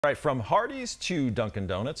Right, from Hardee's to Dunkin'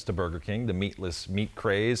 Donuts to Burger King, the meatless meat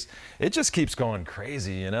craze, it just keeps going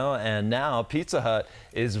crazy, you know, and now Pizza Hut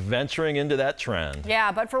is venturing into that trend.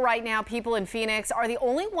 Yeah, but for right now, people in Phoenix are the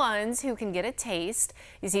only ones who can get a taste.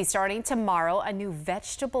 You see, starting tomorrow, a new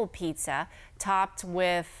vegetable pizza topped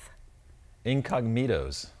with...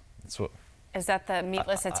 Incognitos. That's what... Is that the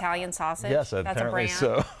meatless Italian sausage? Yes, That's apparently a brand?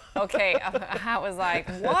 so. Okay, I was like,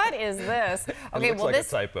 what is this? Okay, it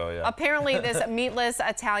looks like a typo, yeah. Apparently this meatless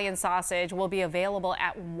Italian sausage will be available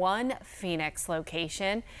at one Phoenix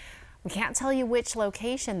location. We can't tell you which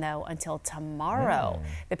location, though, until tomorrow.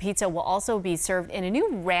 The pizza will also be served in a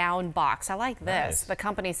new round box. I like this. Nice. The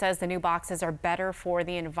company says the new boxes are better for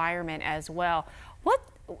the environment as well. What?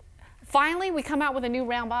 Finally, we come out with a new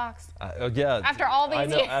round box. Yeah. After all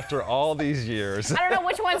these years. After all these years. I don't know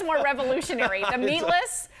which one's more revolutionary, the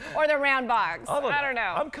meatless or the round box. I don't know.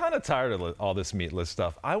 I'm kind of tired of all this meatless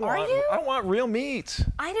stuff. I you? want real meat.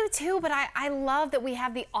 I do too, but I love that we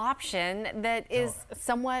have the option that is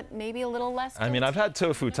somewhat maybe a little less. I mean, I've had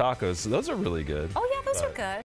tofu tacos. Those are really good. Oh yeah, those are good.